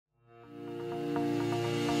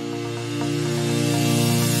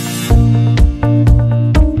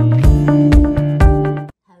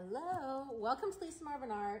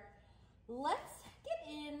let's get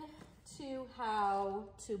into how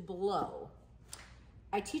to blow.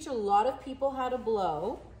 I teach a lot of people how to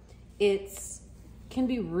blow. It can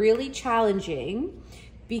be really challenging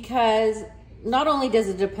because not only does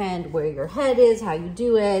it depend where your head is, how you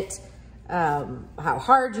do it, how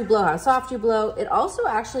hard you blow, how soft you blow, it also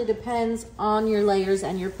actually depends on your layers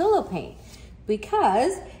and your pillow paint.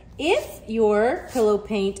 Because if your pillow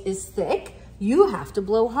paint is thick, you have to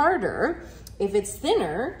blow harder. If it's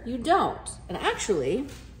thinner, you don't. And actually,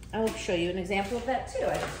 I'll show you an example of that too,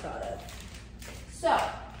 I just thought of. So,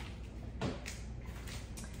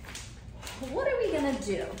 what are we gonna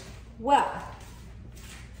do? Well,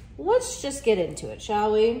 let's just get into it,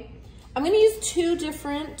 shall we? I'm gonna use two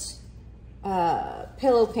different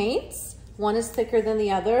pillow paints. One is thicker than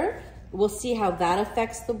the other. We'll see how that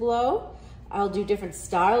affects the blow. I'll do different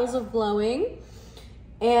styles of blowing.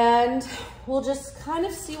 And we'll just kind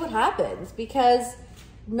of see what happens because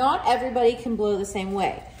not everybody can blow the same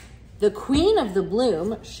way. The queen of the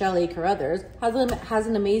bloom, Shelley Carruthers, has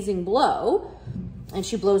an amazing blow and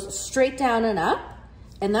she blows straight down and up,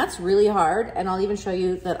 and that's really hard. And I'll even show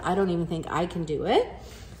you that I don't even think I can do it.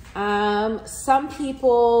 Some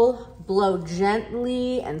people blow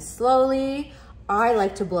gently and slowly. I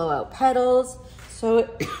like to blow out petals. So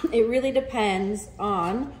it really depends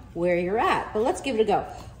on where you're at, but let's give it a go.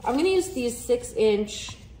 I'm gonna use these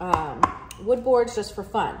 6-inch wood boards just for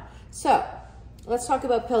fun. So let's talk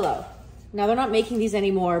about pillow. Now they're not making these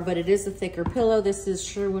anymore, but it is a thicker pillow. This is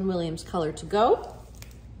Sherwin-Williams Color to Go.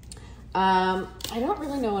 I don't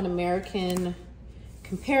really know an American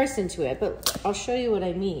comparison to it, but I'll show you what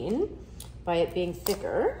I mean by it being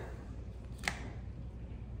thicker.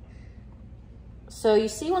 So you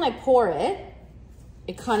see when I pour it,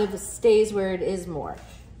 it kind of stays where it is more.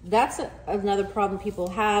 That's another problem people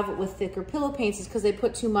have with thicker pillow paints is because they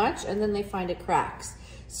put too much and then they find it cracks.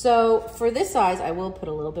 So for this size, I will put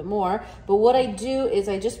a little bit more, but what I do is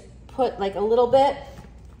I just put like a little bit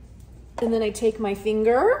and then I take my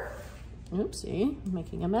finger, oopsie, I'm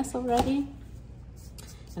making a mess already.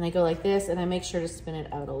 And I go like this and I make sure to spin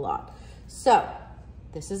it out a lot. So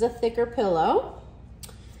this is a thicker pillow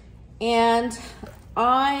and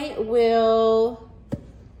I will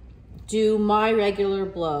do my regular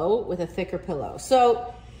blow with a thicker pillow.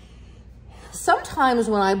 So sometimes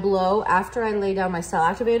when I blow, after I lay down my cell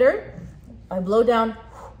activator, I blow down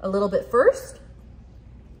a little bit first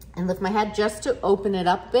and lift my head just to open it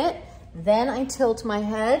up a bit. Then I tilt my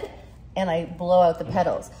head and I blow out the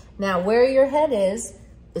petals. Now where your head is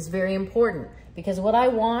very important because what I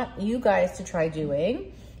want you guys to try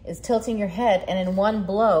doing is tilting your head and in one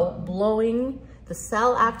blow, blowing the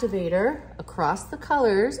cell activator across the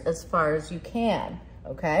colors as far as you can,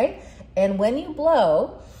 okay? And when you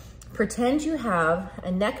blow, pretend you have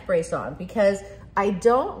a neck brace on because I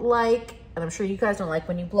don't like, and I'm sure you guys don't like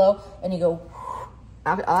when you blow and you go,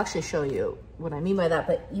 I'll actually show you what I mean by that,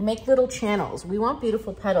 but you make little channels. We want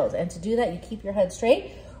beautiful petals, and to do that, you keep your head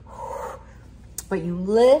straight, but you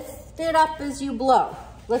lift it up as you blow.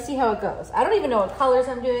 Let's see how it goes. I don't even know what colors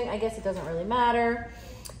I'm doing. I guess it doesn't really matter.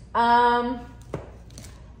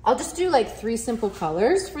 I'll just do like 3 simple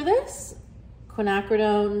colors for this.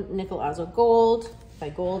 Quinacridone, Nickel Azo Gold by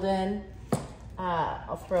Golden.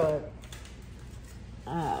 I'll throw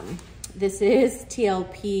this is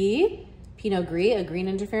TLP Pinot Gris, a green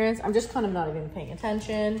interference. I'm just kind of not even paying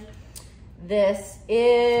attention. This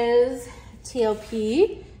is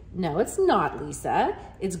TLP. No, it's not, Lisa.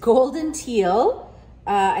 It's Golden Teal.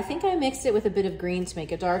 I think I mixed it with a bit of green to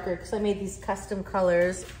make it darker because I made these custom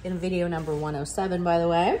colors in video number 107, by the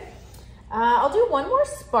way. I'll do one more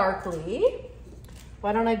sparkly.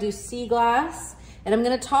 Why don't I do Sea Glass? And I'm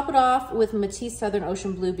gonna top it off with Matisse Southern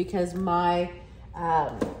Ocean Blue because my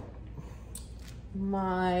cell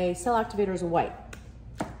activator is white,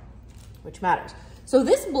 which matters. So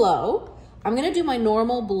this blow, I'm gonna do my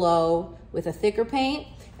normal blow with a thicker paint,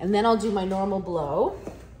 and then I'll do my normal blow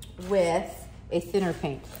with a thinner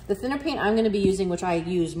paint. The thinner paint I'm gonna be using, which I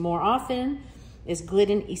use more often, is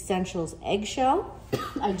Glidden Essentials Eggshell.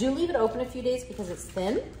 I do leave it open a few days because it's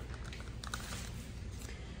thin,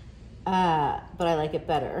 but I like it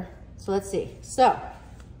better. So let's see. So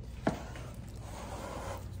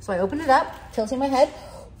I open it up, tilting my head.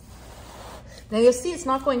 Now you'll see it's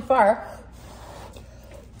not going far.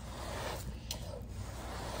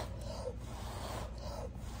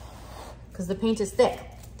 Because the paint is thick.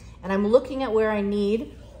 And I'm looking at where I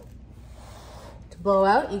need to blow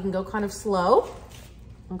out. You can go kind of slow,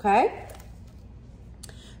 okay?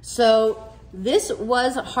 So this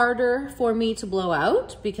was harder for me to blow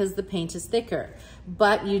out because the paint is thicker.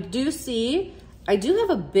 But you do see I do have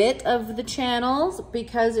a bit of the channels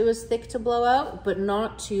because it was thick to blow out, but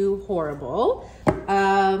not too horrible.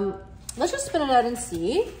 Let's just spin it out and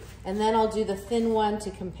see. And then I'll do the thin one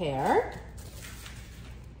to compare.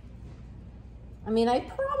 I mean, I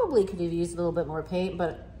probably could have used a little bit more paint,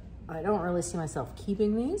 but I don't really see myself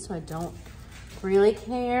keeping these, so I don't really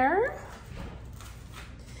care.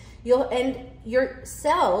 And your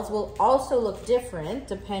cells will also look different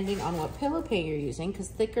depending on what pillow paint you're using, because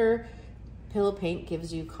thicker pillow paint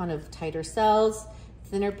gives you kind of tighter cells.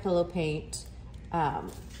 Thinner pillow paint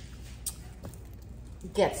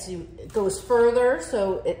goes further,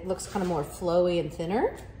 so it looks kind of more flowy and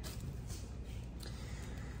thinner.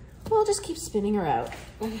 We'll just keep spinning her out.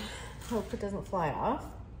 Hope it doesn't fly off.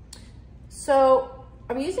 So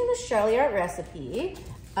I'm using the Shelly Art recipe.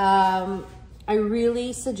 I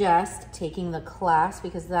really suggest taking the class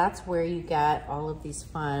because that's where you get all of these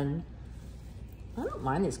fun, I don't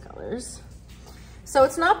mind these colors. So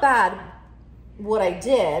it's not bad what I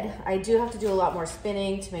did. I do have to do a lot more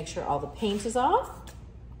spinning to make sure all the paint is off.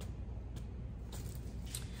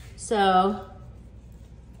 So,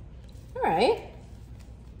 all right.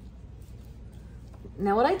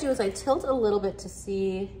 Now what I do is I tilt a little bit to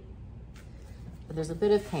see, but there's a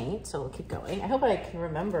bit of paint, so we'll keep going. I hope I can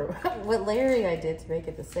remember what layering I did to make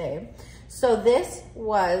it the same. So this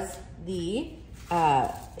was the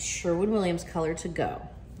Sherwin-Williams Color to Go,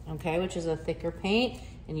 okay, which is a thicker paint,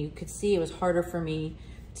 and you could see it was harder for me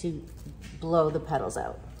to blow the petals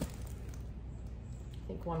out. I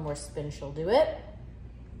think one more spin she'll do it.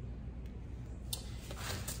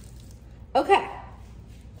 Okay.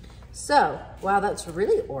 So, wow, that's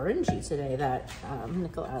really orangey today, that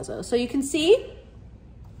Nickel Azo. So you can see,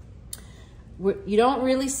 you don't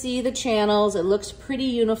really see the channels. It looks pretty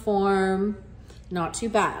uniform, not too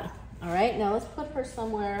bad. All right, now let's put her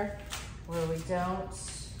somewhere where we don't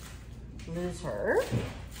lose her.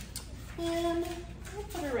 And I'll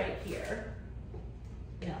put her right here.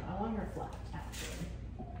 No, I want her flat, actually.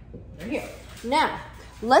 Put her here. Now,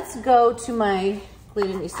 let's go to my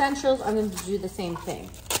Glidden Essentials. I'm going to do the same thing.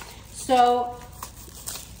 So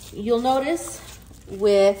you'll notice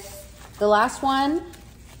with the last one,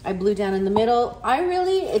 I blew down in the middle.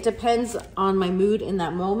 It depends on my mood in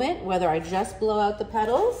that moment, whether I just blow out the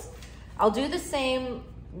petals. I'll do the same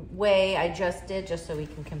way I just did, just so we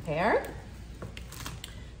can compare.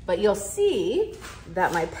 But you'll see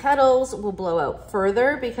that my petals will blow out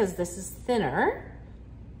further because this is thinner,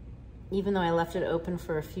 even though I left it open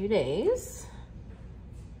for a few days.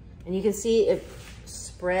 And you can see it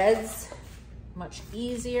spreads much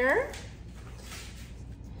easier.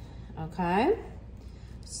 Okay,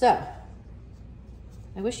 so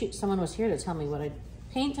I wish someone was here to tell me what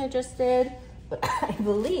paint I just did, but I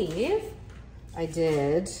believe I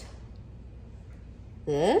did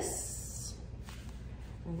this.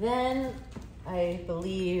 Then I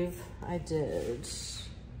believe I did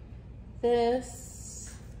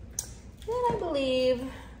this. Then I believe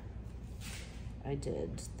I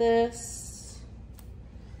did this.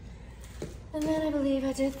 And then I believe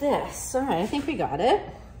I did this. All right, I think we got it.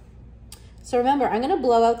 So remember, I'm gonna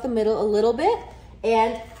blow out the middle a little bit,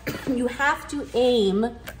 and you have to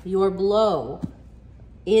aim your blow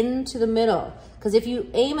into the middle, because if you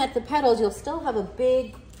aim at the petals, you'll still have a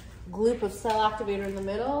big gloop of cell activator in the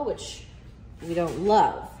middle, which we don't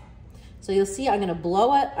love. So you'll see I'm gonna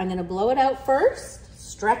blow it out first,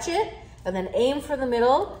 stretch it, and then aim for the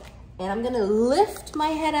middle, and I'm gonna lift my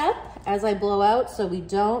head up as I blow out so we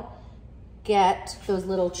don't get those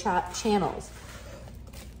little channels.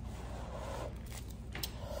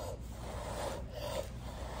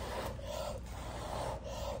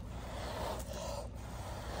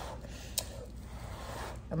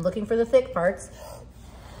 I'm looking for the thick parts.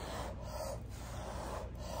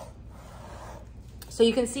 So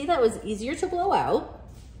you can see that was easier to blow out.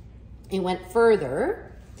 It went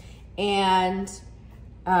further, and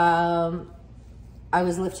I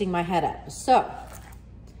was lifting my head up. So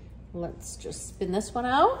let's just spin this one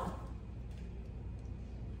out.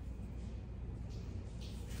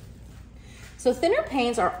 So thinner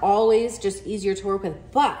paints are always just easier to work with,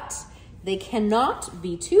 but they cannot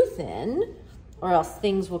be too thin or else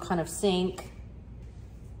things will kind of sink.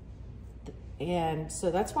 And so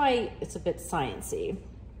that's why it's a bit sciencey.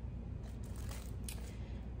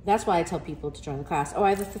 That's why I tell people to join the class. Oh, I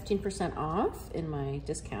have a 15% off in my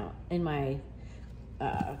discount, in my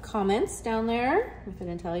comments down there, if I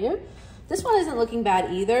didn't tell you. This one isn't looking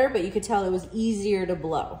bad either, but you could tell it was easier to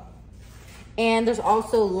blow. And there's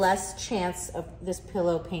also less chance of this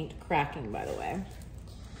pillow paint cracking, by the way.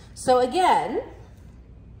 So again,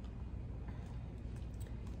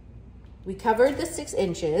 we covered the 6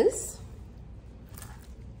 inches.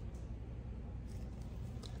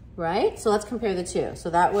 right? So let's compare the two. So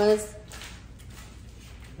that was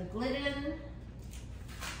the Glidden.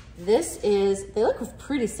 This is, they look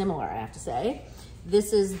pretty similar, I have to say.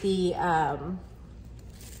 This is the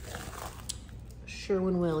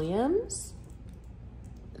Sherwin-Williams.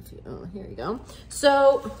 Oh, here you go.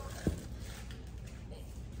 So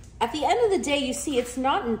at the end of the day, you see it's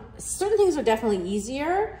not, certain things are definitely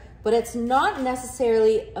easier, but it's not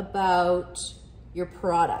necessarily about your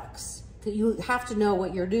products. You have to know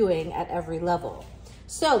what you're doing at every level.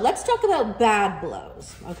 So let's talk about bad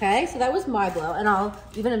blows, okay? So that was my blow, and I'll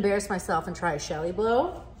even embarrass myself and try a Shelly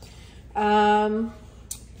blow. So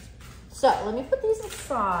let me put these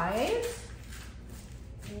aside.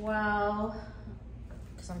 Well,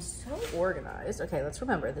 because I'm so organized. Okay, let's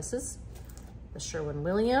remember, this is the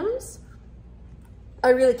Sherwin-Williams. I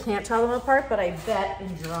really can't tell them apart, but I bet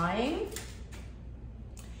in drying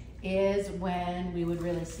is when we would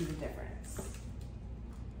really see the difference.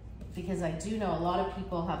 Because I do know a lot of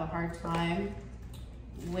people have a hard time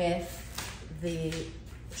with the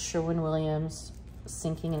Sherwin-Williams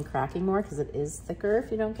sinking and cracking more because it is thicker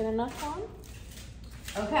if you don't get enough on.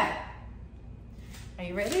 Okay, are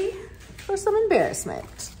you ready for some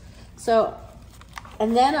embarrassment? So,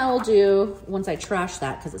 and then I will do, once I trash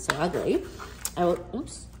that because it's so ugly, I will,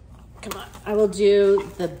 oops, come on. I will do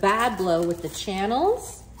the bad blow with the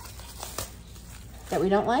channels that we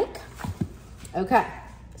don't like. Okay,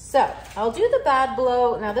 so I'll do the bad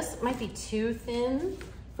blow. Now this might be too thin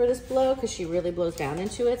for this blow because she really blows down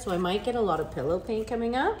into it. So I might get a lot of pillow paint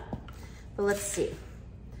coming up, but let's see.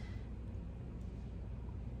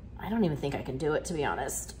 I don't even think I can do it, to be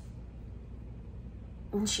honest.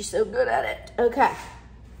 And she's so good at it. Okay.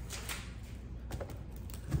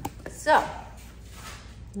 So,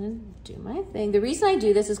 I'm gonna do my thing. The reason I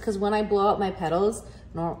do this is because when I blow out my petals,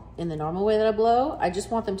 in the normal way that I blow, I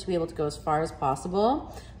just want them to be able to go as far as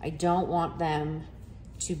possible. I don't want them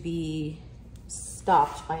to be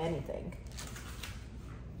stopped by anything.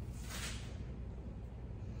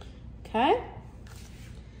 Okay.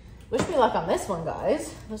 Wish me luck on this one,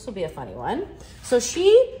 guys. This will be a funny one. So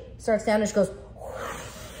she starts down and she goes,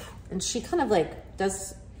 and she kind of like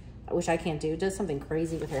does, which I can't do, does something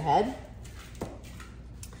crazy with her head.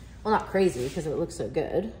 Well, not crazy because it looks so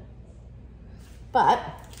good, but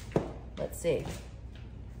let's see.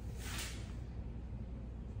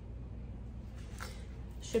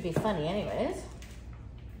 Should be funny anyways.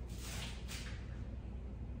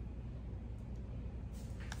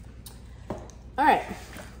 All right,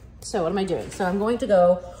 so what am I doing? So I'm going to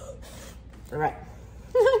go, all right,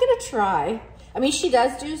 I'm gonna try. I mean, she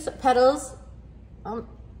does do petals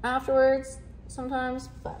afterwards sometimes,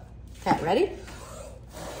 but okay, ready?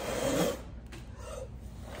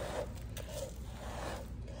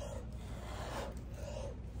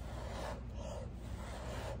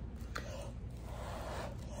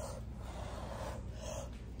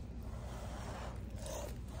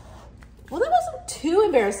 Well, that wasn't too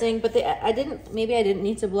embarrassing, but maybe I didn't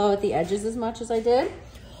need to blow at the edges as much as I did.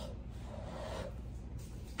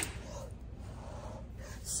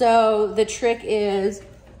 So the trick is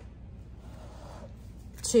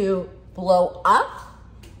to blow up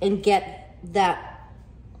and get that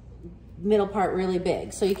middle part really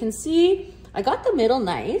big. So you can see I got the middle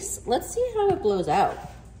nice. Let's see how it blows out.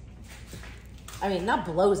 I mean, not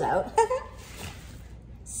blows out,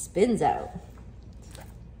 spins out.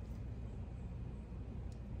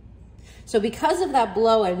 So because of that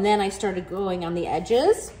blow, and then I started going on the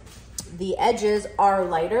edges are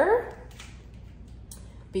lighter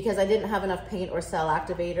because I didn't have enough paint or cell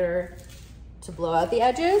activator to blow out the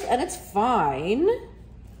edges, and it's fine.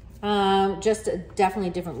 Just definitely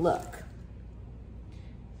a different look.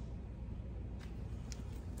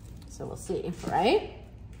 So we'll see, right?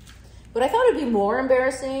 But I thought it'd be more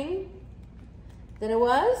embarrassing than it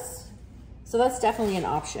was. So that's definitely an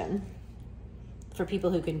option for people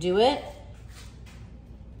who can do it,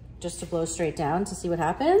 just to blow straight down to see what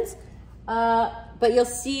happens. But you'll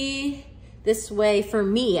see this way, for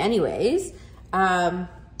me anyways, I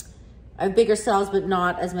have bigger cells, but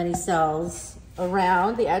not as many cells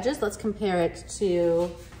around the edges. Let's compare it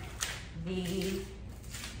to the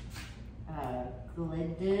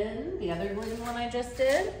Glidden, the other Glidden one I just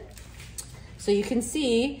did. So you can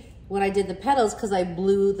see when I did the petals, because I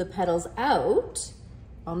blew the petals out,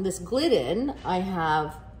 on this Glidden, I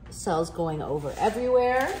have cells going over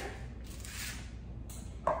everywhere.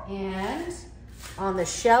 And on the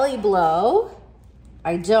Shelly blow,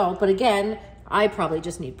 I don't, but again, I probably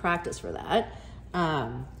just need practice for that.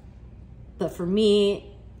 But for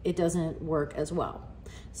me, it doesn't work as well.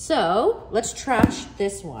 So let's trash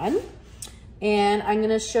this one. And I'm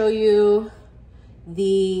gonna show you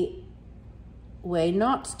the way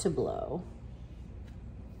not to blow.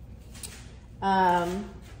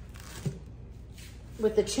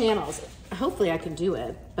 With the channels. Hopefully I can do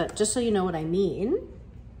it, but just so you know what I mean.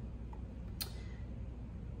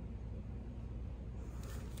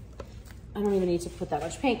 I don't even need to put that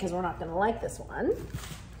much paint because we're not gonna like this one.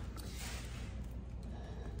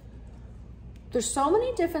 There's so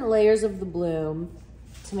many different layers of the bloom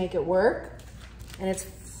to make it work, and it's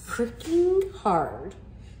freaking hard.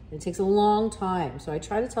 It takes a long time. So I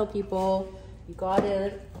try to tell people, you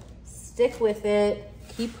gotta stick with it,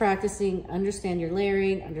 keep practicing, understand your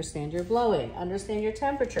layering, understand your blowing, understand your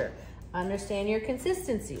temperature, understand your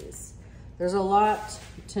consistencies. There's a lot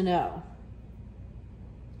to know.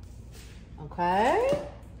 Okay?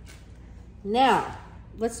 Now,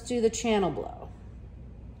 let's do the channel blow.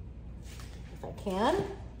 If I can.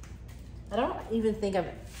 I don't even think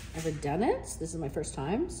I've ever done it. This is my first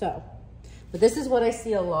time, so. But this is what I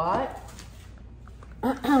see a lot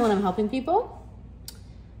when I'm helping people.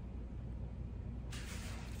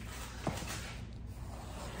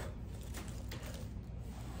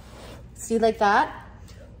 See, like that?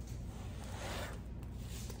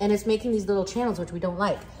 And it's making these little channels, which we don't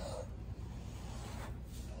like.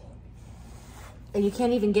 And you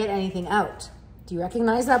can't even get anything out. Do you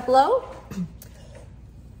recognize that blow?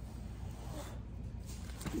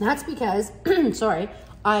 That's because, sorry,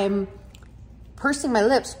 I'm pursing my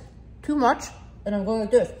lips too much and I'm going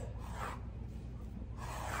like this.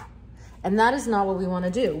 And that is not what we want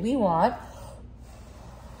to do. We want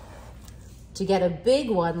to get a big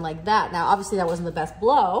one like that. Now, obviously that wasn't the best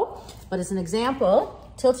blow, but it's an example.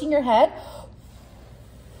 Tilting your head,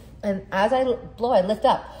 and as I blow, I lift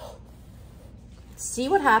up. See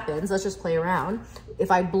what happens. Let's just play around.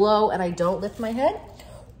 If I blow and I don't lift my head,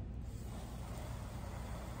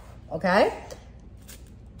 okay?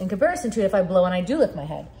 In comparison to if I blow and I do lift my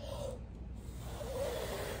head.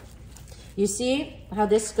 You see how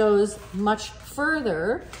this goes much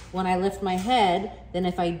further when I lift my head than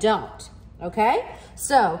if I don't, okay?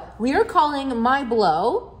 So we are calling my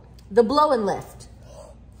blow the blow and lift.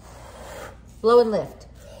 Blow and lift.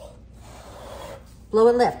 Blow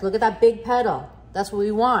and lift. Look at that big pedal. That's what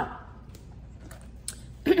we want.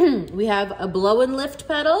 We have a blow and lift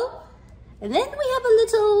pedal, and then we have a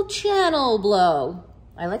little channel blow.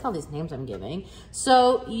 I like all these names I'm giving.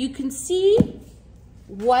 So you can see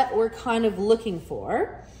what we're kind of looking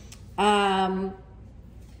for. I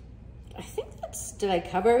think that's, did I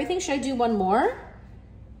cover everything? Should I do one more?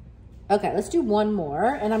 Okay, let's do one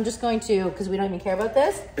more. And I'm just going to, because we don't even care about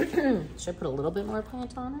this. Should I put a little bit more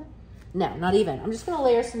paint on it? No, not even. I'm just gonna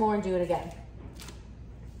layer some more and do it again.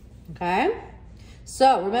 Okay?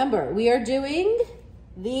 So remember, we are doing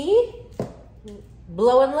the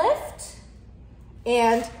blow and lift.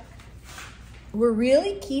 And we're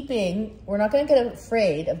really keeping, we're not gonna get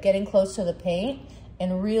afraid of getting close to the paint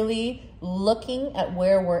and really looking at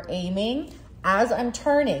where we're aiming as I'm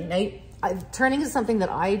turning. Now, turning is something that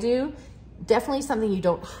I do, definitely something you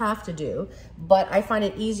don't have to do, but I find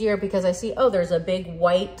it easier because I see, oh, there's a big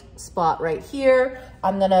white spot right here.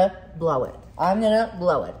 I'm gonna blow it. I'm gonna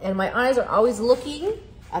blow it. And my eyes are always looking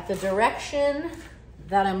at the direction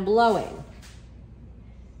that I'm blowing.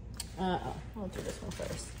 I'll do this one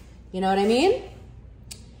first. You know what I mean?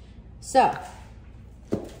 So,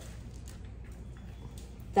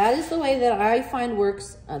 that is the way that I find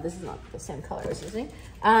works. This is not the same color as this thing.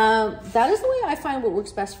 That is the way I find what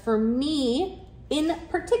works best for me in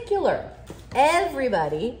particular.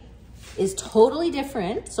 Everybody is totally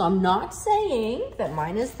different, so I'm not saying that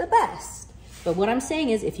mine is the best. But what I'm saying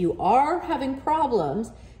is if you are having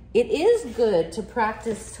problems, it is good to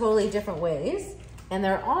practice totally different ways, and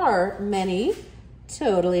there are many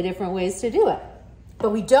totally different ways to do it.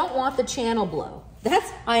 But we don't want the channel blow.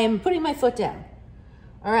 I am putting my foot down.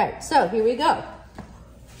 All right, so here we go.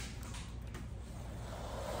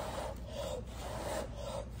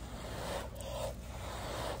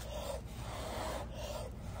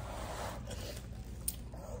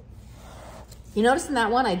 You notice in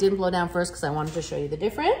that one, I didn't blow down first because I wanted to show you the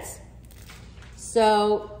difference.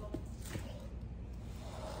 So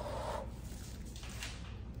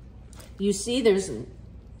you see there's,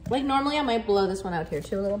 like normally I might blow this one out here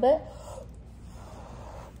too a little bit.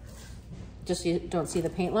 Just so you don't see the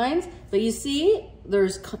paint lines, but you see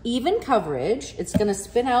there's even coverage. It's gonna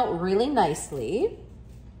spin out really nicely.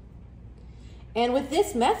 And with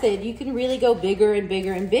this method, you can really go bigger and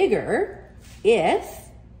bigger and bigger if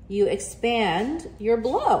you expand your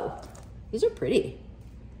blow. These are pretty.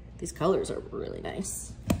 These colors are really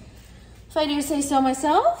nice. If I do say so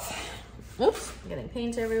myself. Oops, I'm getting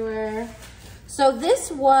paint everywhere. So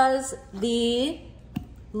this was the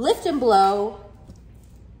lift and blow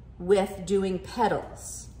with doing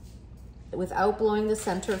petals without blowing the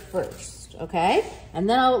center first, okay? And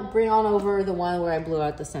then I'll bring on over the one where I blew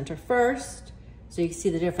out the center first so you can see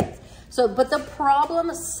the difference. So, but the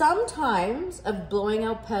problem sometimes of blowing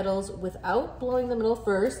out petals without blowing the middle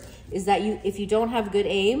first is that if you don't have good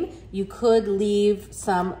aim, you could leave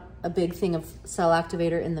a big thing of cell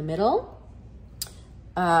activator in the middle,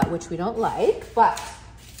 which we don't like, but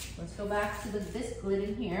let's go back to this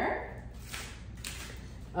glidden here.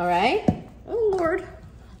 All right, oh Lord,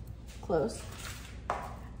 close.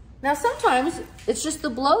 Now sometimes it's just the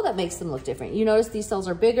blow that makes them look different. You notice these cells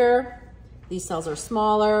are bigger, these cells are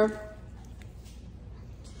smaller.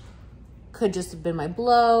 Could just have been my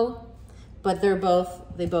blow, but they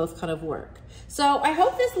both kind of work. So I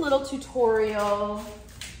hope this little tutorial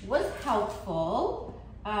was helpful.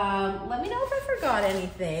 Let me know if I forgot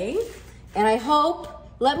anything. And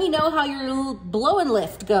let me know how your little blow and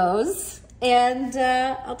lift goes. And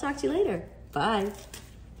I'll talk to you later. Bye.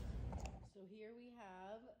 So here we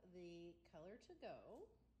have the color to go.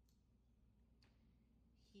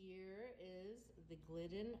 Here is the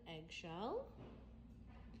glidden eggshell.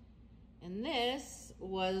 And this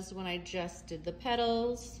was when I just did the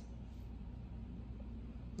petals.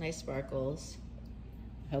 Nice sparkles.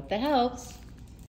 Hope that helps.